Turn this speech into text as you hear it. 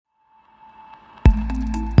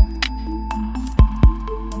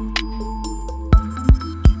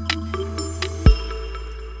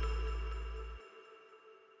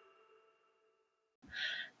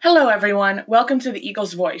everyone. Welcome to The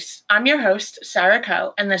Eagle's Voice. I'm your host, Sarah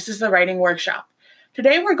Coe, and this is the Writing Workshop.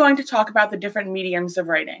 Today we're going to talk about the different mediums of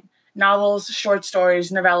writing: novels, short stories,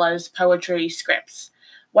 novellas, poetry, scripts,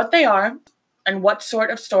 what they are, and what sort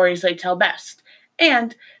of stories they tell best,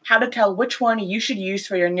 and how to tell which one you should use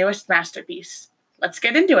for your newest masterpiece. Let's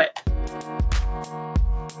get into it.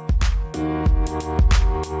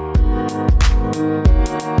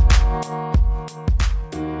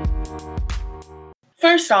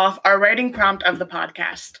 First off, our writing prompt of the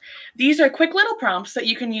podcast. These are quick little prompts that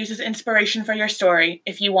you can use as inspiration for your story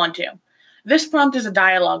if you want to. This prompt is a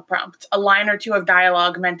dialogue prompt, a line or two of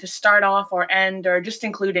dialogue meant to start off or end or just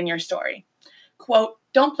include in your story. Quote,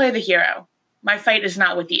 "Don't play the hero. My fight is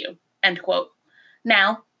not with you." End quote.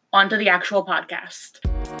 Now, on to the actual podcast.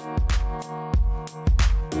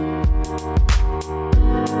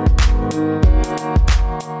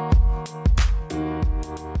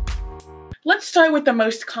 Let's start with the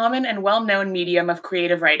most common and well-known medium of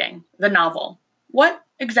creative writing, the novel. What,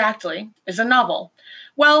 exactly, is a novel?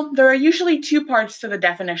 Well, there are usually two parts to the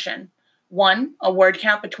definition. One, a word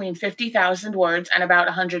count between 50,000 words and about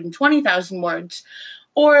 120,000 words,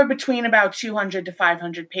 or between about 200 to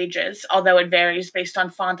 500 pages, although it varies based on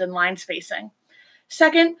font and line spacing.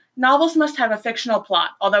 Second, novels must have a fictional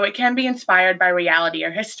plot, although it can be inspired by reality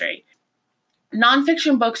or history.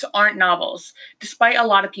 Nonfiction books aren't novels, despite a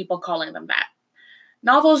lot of people calling them that.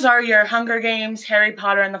 Novels are your Hunger Games, Harry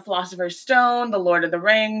Potter and the Philosopher's Stone, The Lord of the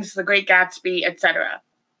Rings, The Great Gatsby, etc.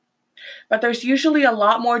 But there's usually a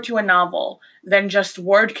lot more to a novel than just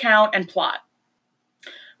word count and plot.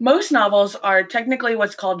 Most novels are technically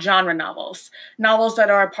what's called genre novels, novels that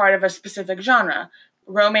are a part of a specific genre: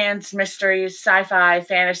 romance, mysteries, sci-fi,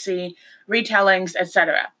 fantasy, retellings,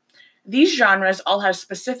 etc. These genres all have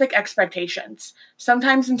specific expectations,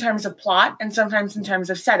 sometimes in terms of plot and sometimes in terms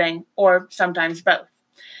of setting, or sometimes both.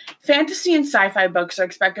 Fantasy and sci-fi books are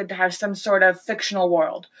expected to have some sort of fictional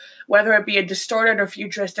world, whether it be a distorted or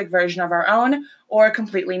futuristic version of our own, or a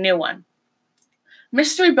completely new one.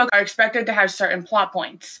 Mystery books are expected to have certain plot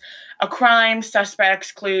points: a crime,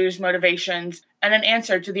 suspects, clues, motivations, and an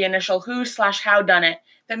answer to the initial who/how done it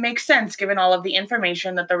that makes sense given all of the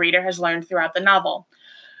information that the reader has learned throughout the novel.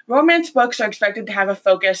 Romance books are expected to have a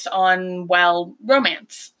focus on,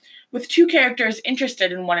 romance, with two characters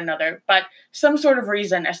interested in one another, but some sort of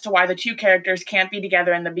reason as to why the two characters can't be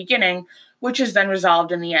together in the beginning, which is then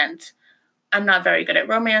resolved in the end. I'm not very good at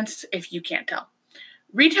romance, if you can't tell.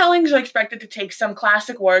 Retellings are expected to take some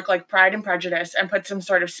classic work like Pride and Prejudice and put some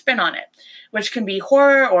sort of spin on it, which can be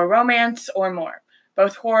horror or romance or more.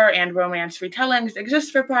 Both horror and romance retellings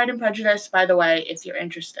exist for Pride and Prejudice, by the way, if you're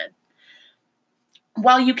interested.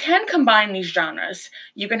 While you can combine these genres,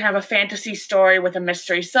 you can have a fantasy story with a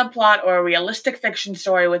mystery subplot or a realistic fiction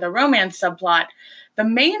story with a romance subplot. The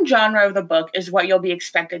main genre of the book is what you'll be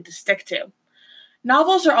expected to stick to.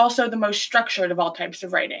 Novels are also the most structured of all types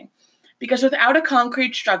of writing, because without a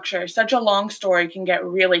concrete structure, such a long story can get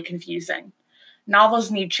really confusing. Novels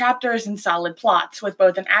need chapters and solid plots, with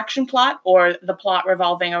both an action plot, or the plot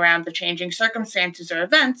revolving around the changing circumstances or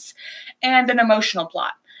events, and an emotional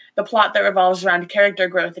plot, the plot that revolves around character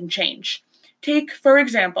growth and change. Take, for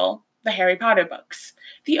example, the Harry Potter books.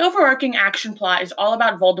 The overarching action plot is all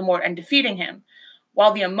about Voldemort and defeating him,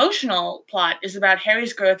 while the emotional plot is about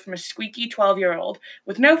Harry's growth from a squeaky 12-year-old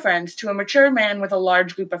with no friends to a mature man with a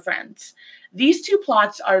large group of friends. These two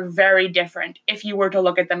plots are very different if you were to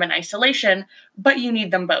look at them in isolation, but you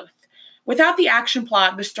need them both. Without the action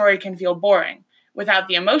plot, the story can feel boring. Without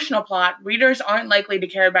the emotional plot, readers aren't likely to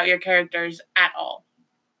care about your characters at all.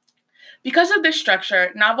 Because of this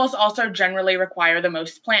structure, novels also generally require the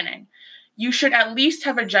most planning. You should at least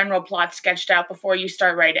have a general plot sketched out before you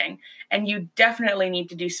start writing, and you definitely need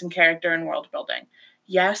to do some character and world building.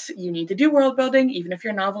 Yes, you need to do world building, even if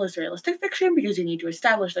your novel is realistic fiction, because you need to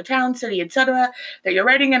establish the town, city, etc. that you're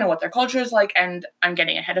writing in and what their culture is like, and I'm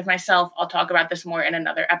getting ahead of myself. I'll talk about this more in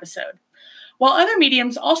another episode. While other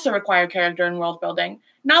mediums also require character and world building,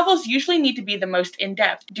 novels usually need to be the most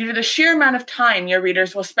in-depth due to the sheer amount of time your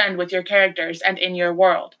readers will spend with your characters and in your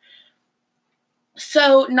world.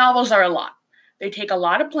 So, novels are a lot. They take a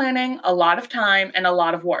lot of planning, a lot of time, and a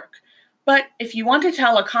lot of work. But if you want to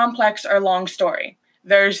tell a complex or long story,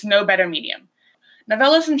 there's no better medium.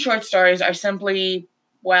 Novellas and short stories are simply,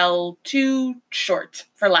 too short,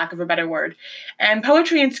 for lack of a better word. And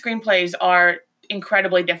poetry and screenplays are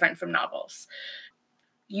incredibly different from novels.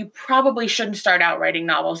 You probably shouldn't start out writing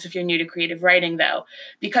novels if you're new to creative writing, though,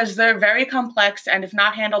 because they're very complex, and if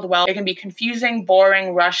not handled well, they can be confusing,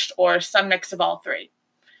 boring, rushed, or some mix of all three.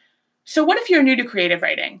 So what if you're new to creative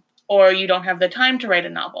writing, or you don't have the time to write a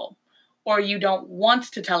novel? or you don't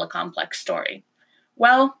want to tell a complex story?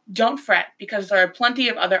 Well, don't fret, because there are plenty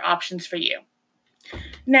of other options for you.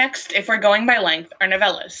 Next, if we're going by length, are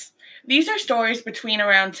novellas. These are stories between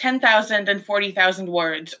around 10,000 and 40,000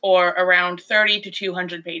 words, or around 30 to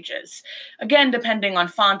 200 pages, again depending on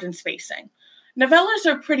font and spacing. Novellas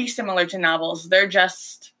are pretty similar to novels, they're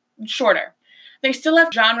just shorter. They still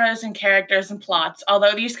have genres and characters and plots,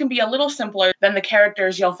 although these can be a little simpler than the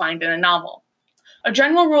characters you'll find in a novel. A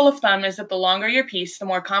general rule of thumb is that the longer your piece, the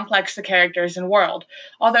more complex the characters and world,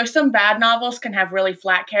 although some bad novels can have really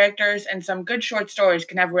flat characters and some good short stories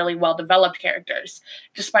can have really well-developed characters,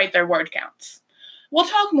 despite their word counts. We'll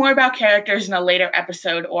talk more about characters in a later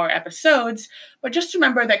episode or episodes, but just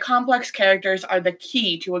remember that complex characters are the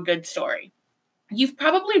key to a good story. You've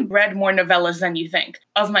probably read more novellas than you think.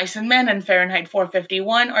 Of Mice and Men and Fahrenheit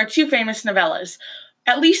 451 are two famous novellas,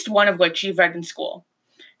 at least one of which you've read in school.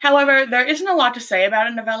 However, there isn't a lot to say about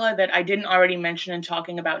a novella that I didn't already mention in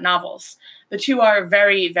talking about novels. The two are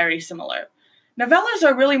very, very similar. Novellas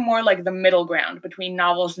are really more like the middle ground between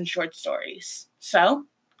novels and short stories. So,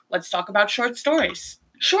 let's talk about short stories.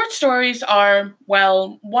 Short stories are,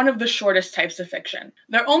 well, one of the shortest types of fiction.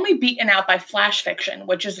 They're only beaten out by flash fiction,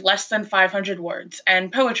 which is less than 500 words,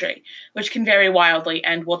 and poetry, which can vary wildly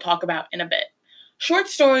and we'll talk about in a bit. Short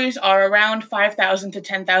stories are around 5,000 to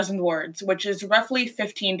 10,000 words, which is roughly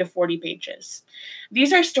 15 to 40 pages.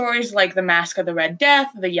 These are stories like The Mask of the Red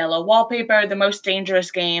Death, The Yellow Wallpaper, The Most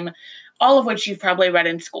Dangerous Game, all of which you've probably read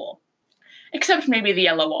in school. Except maybe The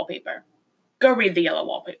Yellow Wallpaper. Go read The Yellow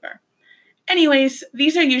Wallpaper. Anyways,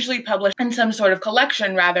 these are usually published in some sort of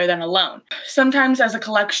collection rather than alone, sometimes as a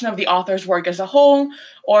collection of the author's work as a whole,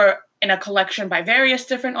 or in a collection by various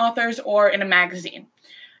different authors, or in a magazine.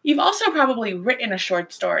 You've also probably written a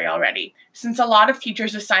short story already, since a lot of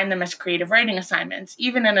teachers assign them as creative writing assignments,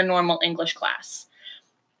 even in a normal English class.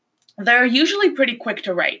 They're usually pretty quick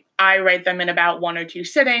to write. I write them in about 1 or 2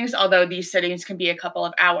 sittings, although these sittings can be a couple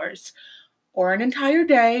of hours, or an entire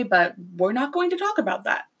day, but we're not going to talk about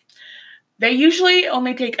that. They usually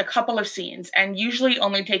only take a couple of scenes, and usually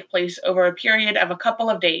only take place over a period of a couple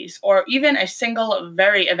of days, or even a single,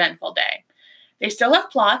 very eventful day. They still have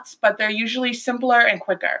plots, but they're usually simpler and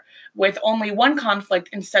quicker, with only one conflict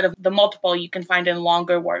instead of the multiple you can find in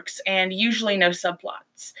longer works, and usually no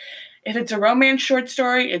subplots. If it's a romance short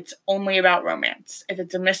story, it's only about romance. If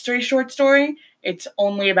it's a mystery short story, it's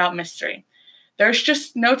only about mystery. There's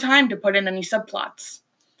just no time to put in any subplots.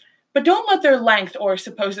 But don't let their length or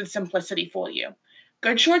supposed simplicity fool you.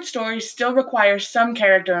 Good short stories still require some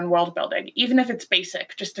character and world building, even if it's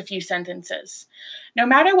basic, just a few sentences. No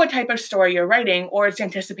matter what type of story you're writing or its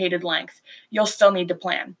anticipated length, you'll still need to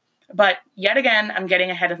plan. But yet again, I'm getting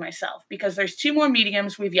ahead of myself, because there's 2 more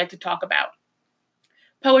mediums we've yet to talk about.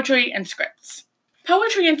 Poetry and scripts.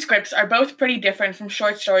 Poetry and scripts are both pretty different from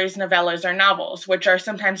short stories, novellas, or novels, which are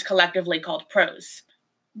sometimes collectively called prose.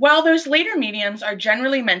 While those later mediums are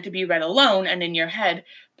generally meant to be read alone and in your head,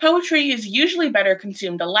 poetry is usually better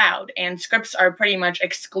consumed aloud, and scripts are pretty much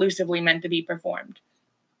exclusively meant to be performed.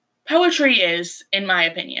 Poetry is, in my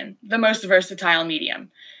opinion, the most versatile medium.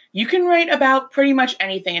 You can write about pretty much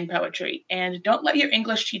anything in poetry, and don't let your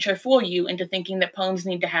English teacher fool you into thinking that poems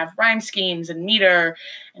need to have rhyme schemes and meter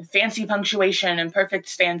and fancy punctuation and perfect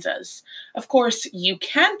stanzas. Of course, you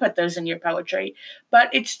can put those in your poetry, but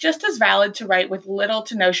it's just as valid to write with little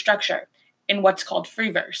to no structure, in what's called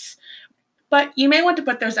free verse. But you may want to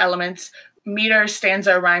put those elements, meter,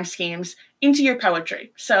 stanza, rhyme schemes, into your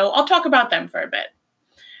poetry, so I'll talk about them for a bit.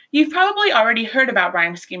 You've probably already heard about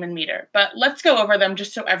rhyme scheme and meter, but let's go over them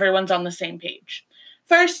just so everyone's on the same page.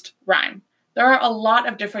 First, rhyme. There are a lot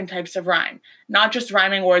of different types of rhyme, not just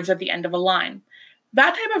rhyming words at the end of a line.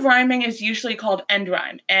 That type of rhyming is usually called end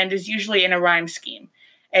rhyme, and is usually in a rhyme scheme.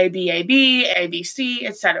 A, B, A, B, A, B, C,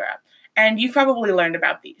 etc. And you've probably learned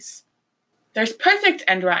about these. There's perfect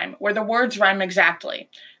end rhyme, where the words rhyme exactly.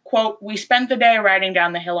 Quote, we spent the day riding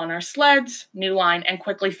down the hill on our sleds, new line, and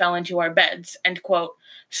quickly fell into our beds, end quote.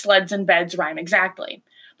 Sleds and beds rhyme exactly.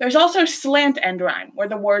 There's also slant end rhyme, where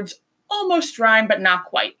the words almost rhyme but not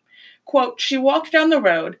quite. Quote, she walked down the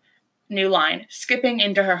road, new line, skipping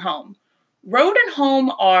into her home. Road and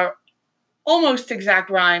home are almost exact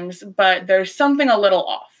rhymes, but there's something a little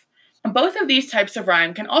off. Both of these types of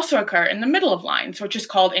rhyme can also occur in the middle of lines, which is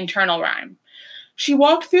called internal rhyme. She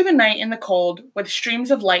walked through the night in the cold, with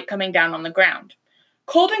streams of light coming down on the ground.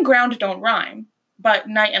 Cold and ground don't rhyme, but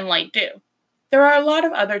night and light do. There are a lot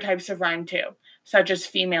of other types of rhyme too, such as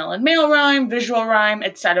female and male rhyme, visual rhyme,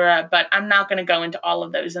 etc., but I'm not going to go into all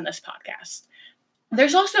of those in this podcast.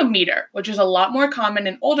 There's also meter, which is a lot more common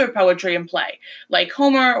in older poetry and play, like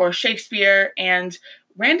Homer or Shakespeare, and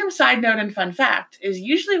Random side note and fun fact is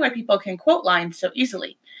usually why people can quote lines so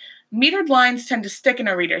easily. Metered lines tend to stick in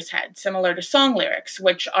a reader's head, similar to song lyrics,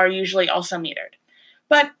 which are usually also metered.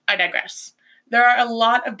 But I digress. There are a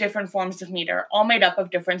lot of different forms of meter, all made up of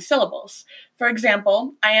different syllables. For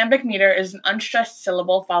example, iambic meter is an unstressed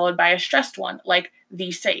syllable followed by a stressed one, like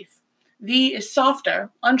the safe. The is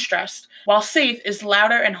softer, unstressed, while safe is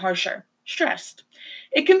louder and harsher, stressed.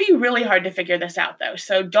 It can be really hard to figure this out, though,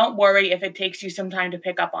 so don't worry if it takes you some time to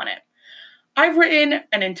pick up on it. I've written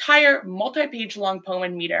an entire multi-page long poem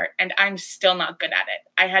in meter, and I'm still not good at it.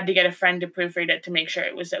 I had to get a friend to proofread it to make sure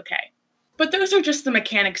it was okay. But those are just the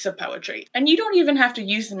mechanics of poetry, and you don't even have to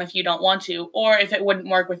use them if you don't want to, or if it wouldn't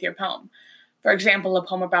work with your poem. For example, a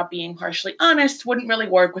poem about being harshly honest wouldn't really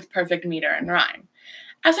work with perfect meter and rhyme.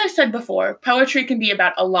 As I said before, poetry can be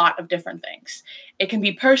about a lot of different things. It can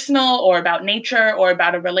be personal, or about nature, or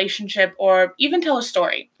about a relationship, or even tell a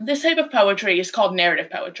story. This type of poetry is called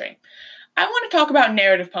narrative poetry. I want to talk about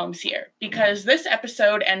narrative poems here, because this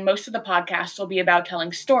episode and most of the podcast will be about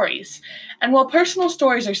telling stories. And while personal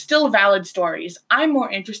stories are still valid stories, I'm more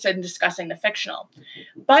interested in discussing the fictional.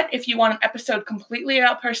 But if you want an episode completely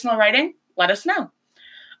about personal writing, let us know.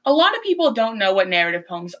 A lot of people don't know what narrative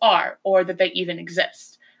poems are, or that they even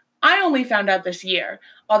exist. I only found out this year,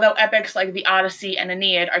 although epics like the Odyssey and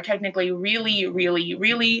Aeneid are technically really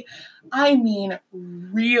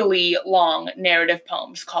long narrative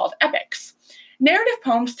poems called epics. Narrative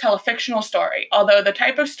poems tell a fictional story, although the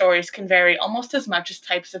type of stories can vary almost as much as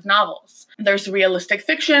types of novels. There's realistic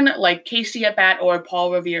fiction, like Casey at Bat or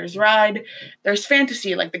Paul Revere's Ride. There's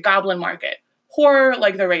fantasy, like The Goblin Market. Horror,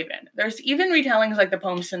 like The Raven. There's even retellings like the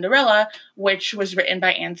poem Cinderella, which was written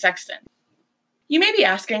by Anne Sexton. You may be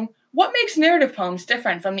asking, what makes narrative poems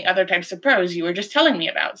different from the other types of prose you were just telling me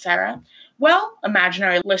about, Sarah? Well,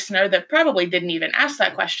 imaginary listener that probably didn't even ask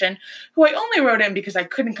that question, who I only wrote in because I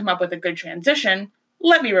couldn't come up with a good transition,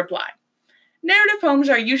 let me reply. Narrative poems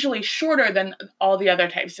are usually shorter than all the other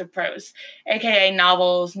types of prose, aka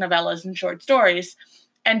novels, novellas, and short stories,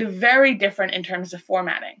 and very different in terms of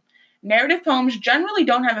formatting. Narrative poems generally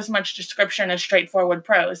don't have as much description as straightforward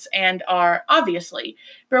prose, and are, obviously,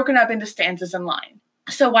 broken up into stanzas and lines.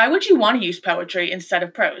 So why would you want to use poetry instead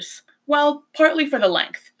of prose? Well, partly for the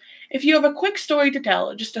length. If you have a quick story to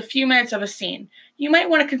tell, just a few minutes of a scene, you might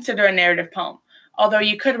want to consider a narrative poem, although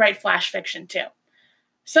you could write flash fiction too.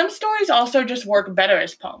 Some stories also just work better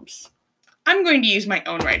as poems. I'm going to use my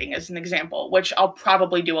own writing as an example, which I'll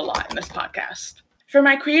probably do a lot in this podcast. For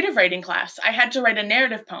my creative writing class, I had to write a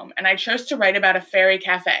narrative poem, and I chose to write about a fairy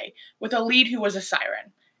cafe with a lead who was a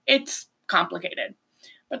siren. It's complicated.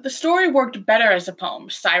 But the story worked better as a poem.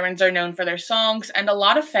 Sirens are known for their songs, and a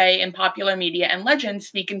lot of fae in popular media and legends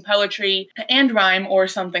speak in poetry and rhyme or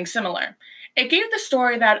something similar. It gave the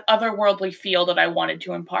story that otherworldly feel that I wanted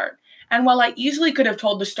to impart. And while I easily could have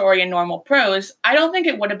told the story in normal prose, I don't think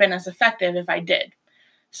it would have been as effective if I did.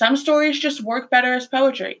 Some stories just work better as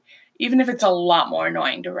poetry, even if it's a lot more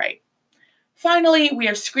annoying to write. Finally, we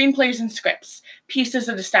have screenplays and scripts, pieces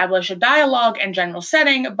that establish a dialogue and general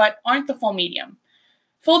setting, but aren't the full medium.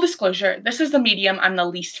 Full disclosure, this is the medium I'm the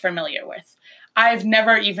least familiar with. I've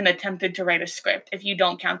never even attempted to write a script if you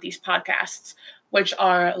don't count these podcasts, which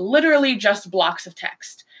are literally just blocks of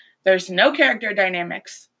text. There's no character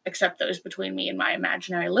dynamics, except those between me and my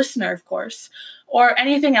imaginary listener, of course, or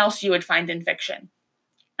anything else you would find in fiction.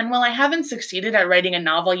 And while I haven't succeeded at writing a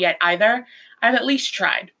novel yet either, I've at least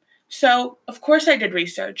tried. So, of course I did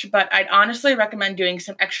research, but I'd honestly recommend doing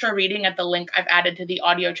some extra reading at the link I've added to the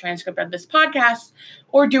audio transcript of this podcast,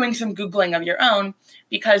 or doing some Googling of your own,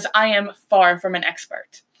 because I am far from an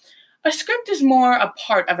expert. A script is more a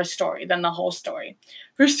part of a story than the whole story.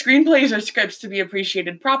 For screenplays or scripts to be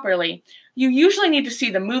appreciated properly, you usually need to see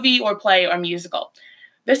the movie or play or musical.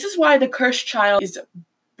 This is why The Cursed Child is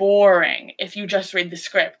boring if you just read the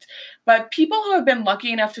script, but people who have been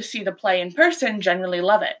lucky enough to see the play in person generally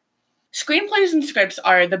love it. Screenplays and scripts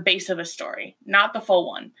are the base of a story, not the full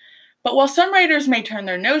one. But while some writers may turn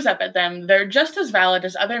their nose up at them, they're just as valid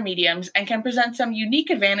as other mediums and can present some unique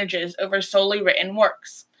advantages over solely written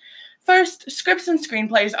works. First, scripts and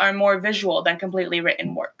screenplays are more visual than completely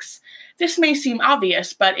written works. This may seem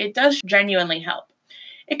obvious, but it does genuinely help.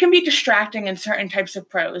 It can be distracting in certain types of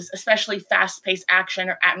prose, especially fast-paced action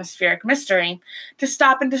or atmospheric mystery, to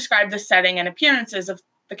stop and describe the setting and appearances of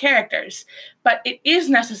the characters, but it is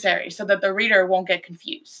necessary so that the reader won't get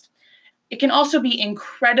confused. It can also be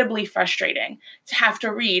incredibly frustrating to have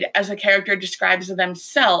to read as a character describes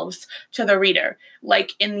themselves to the reader,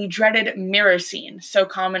 like in the dreaded mirror scene, so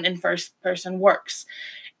common in first-person works.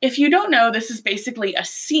 If you don't know, this is basically a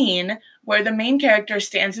scene where the main character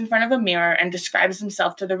stands in front of a mirror and describes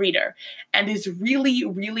himself to the reader, and is really,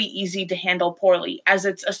 really easy to handle poorly, as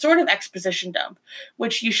it's a sort of exposition dump,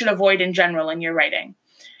 which you should avoid in general in your writing.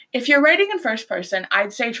 If you're writing in first person,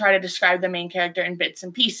 I'd say try to describe the main character in bits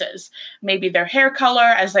and pieces. Maybe their hair color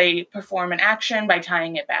as they perform an action by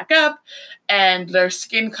tying it back up, and their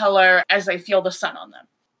skin color as they feel the sun on them.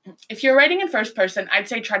 If you're writing in first person, I'd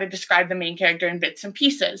say try to describe the main character in bits and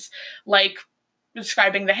pieces, like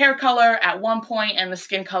describing the hair color at one point and the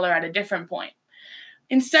skin color at a different point,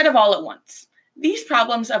 instead of all at once. These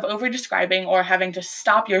problems of over-describing or having to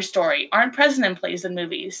stop your story aren't present in plays and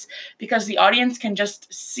movies, because the audience can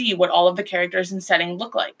just see what all of the characters and setting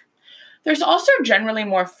look like. There's also generally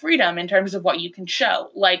more freedom in terms of what you can show,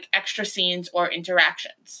 like extra scenes or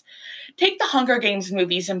interactions. Take the Hunger Games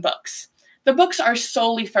movies and books. The books are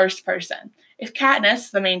solely first person. If Katniss,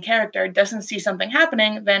 the main character, doesn't see something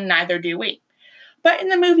happening, then neither do we. But in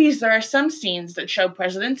the movies, there are some scenes that show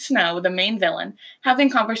President Snow, the main villain,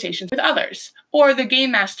 having conversations with others, or the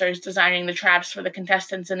game masters designing the traps for the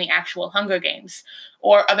contestants in the actual Hunger Games,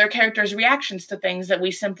 or other characters' reactions to things that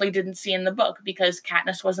we simply didn't see in the book because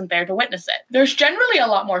Katniss wasn't there to witness it. There's generally a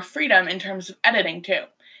lot more freedom in terms of editing, too.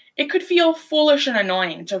 It could feel foolish and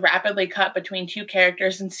annoying to rapidly cut between two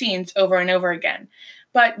characters and scenes over and over again,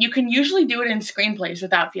 but you can usually do it in screenplays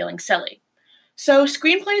without feeling silly. So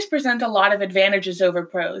screenplays present a lot of advantages over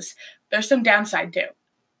prose. There's some downside too.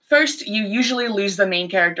 First, you usually lose the main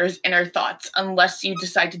character's inner thoughts unless you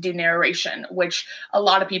decide to do narration, which a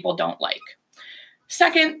lot of people don't like.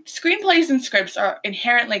 Second, screenplays and scripts are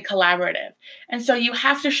inherently collaborative, and so you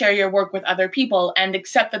have to share your work with other people and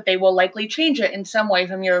accept that they will likely change it in some way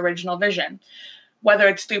from your original vision, whether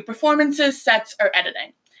it's through performances, sets, or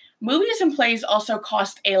editing. Movies and plays also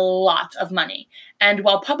cost a lot of money, and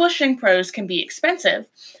while publishing prose can be expensive,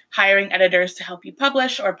 hiring editors to help you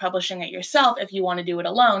publish or publishing it yourself if you want to do it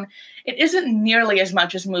alone, it isn't nearly as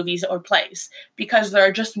much as movies or plays, because there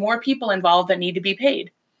are just more people involved that need to be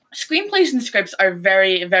paid. Screenplays and scripts are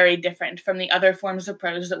very, very different from the other forms of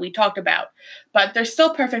prose that we talked about, but they're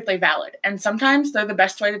still perfectly valid, and sometimes they're the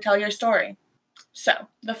best way to tell your story. So,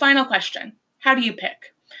 the final question: how do you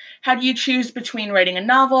pick? How do you choose between writing a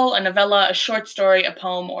novel, a novella, a short story, a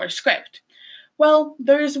poem, or a script? Well,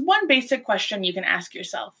 there's one basic question you can ask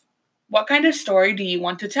yourself. What kind of story do you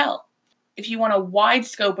want to tell? If you want a wide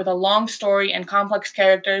scope with a long story and complex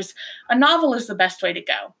characters, a novel is the best way to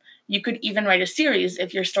go. You could even write a series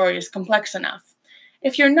if your story is complex enough.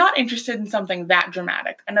 If you're not interested in something that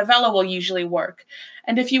dramatic, a novella will usually work.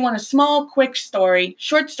 And if you want a small, quick story,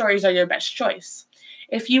 short stories are your best choice.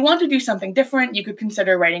 If you want to do something different, you could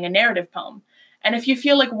consider writing a narrative poem. And if you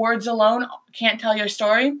feel like words alone can't tell your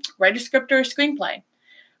story, write a script or a screenplay.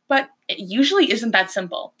 But it usually isn't that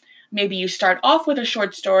simple. Maybe you start off with a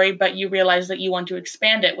short story, but you realize that you want to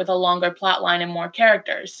expand it with a longer plotline and more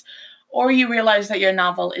characters. Or you realize that your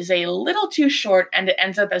novel is a little too short and it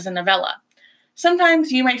ends up as a novella.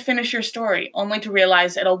 Sometimes you might finish your story, only to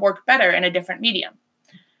realize it'll work better in a different medium.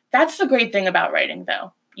 That's the great thing about writing,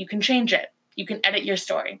 though. You can change it. You can edit your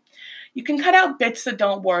story. You can cut out bits that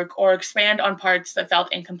don't work or expand on parts that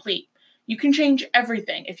felt incomplete. You can change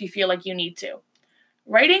everything if you feel like you need to.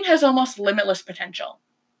 Writing has almost limitless potential.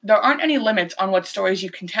 There aren't any limits on what stories you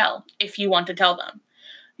can tell, if you want to tell them.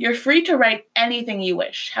 You're free to write anything you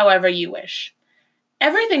wish, however you wish.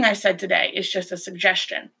 Everything I said today is just a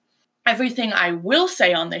suggestion. Everything I will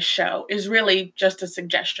say on this show is really just a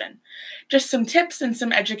suggestion. Just some tips and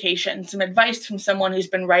some education, some advice from someone who's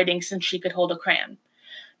been writing since she could hold a crayon.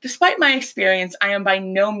 Despite my experience, I am by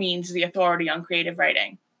no means the authority on creative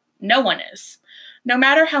writing. No one is. No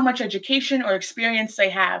matter how much education or experience they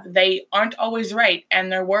have, they aren't always right,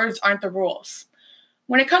 and their words aren't the rules.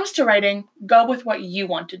 When it comes to writing, go with what you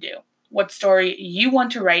want to do, what story you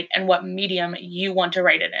want to write, and what medium you want to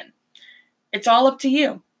write it in. It's all up to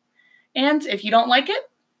you. And if you don't like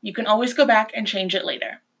it, you can always go back and change it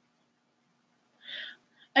later.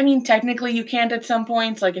 I mean, technically you can't at some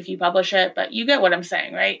points, like if you publish it, but you get what I'm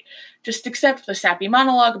saying, right? Just accept the sappy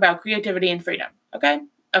monologue about creativity and freedom, okay?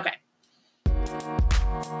 Okay.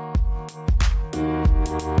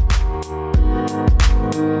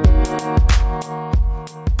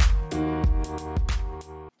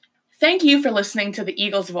 Thank you for listening to The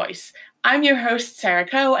Eagle's Voice. I'm your host, Sarah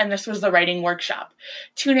Coe, and this was the Writing Workshop.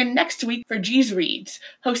 Tune in next week for G's Reads,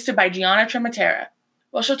 hosted by Gianna Trematera,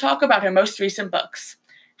 where she'll talk about her most recent books.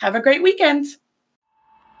 Have a great weekend!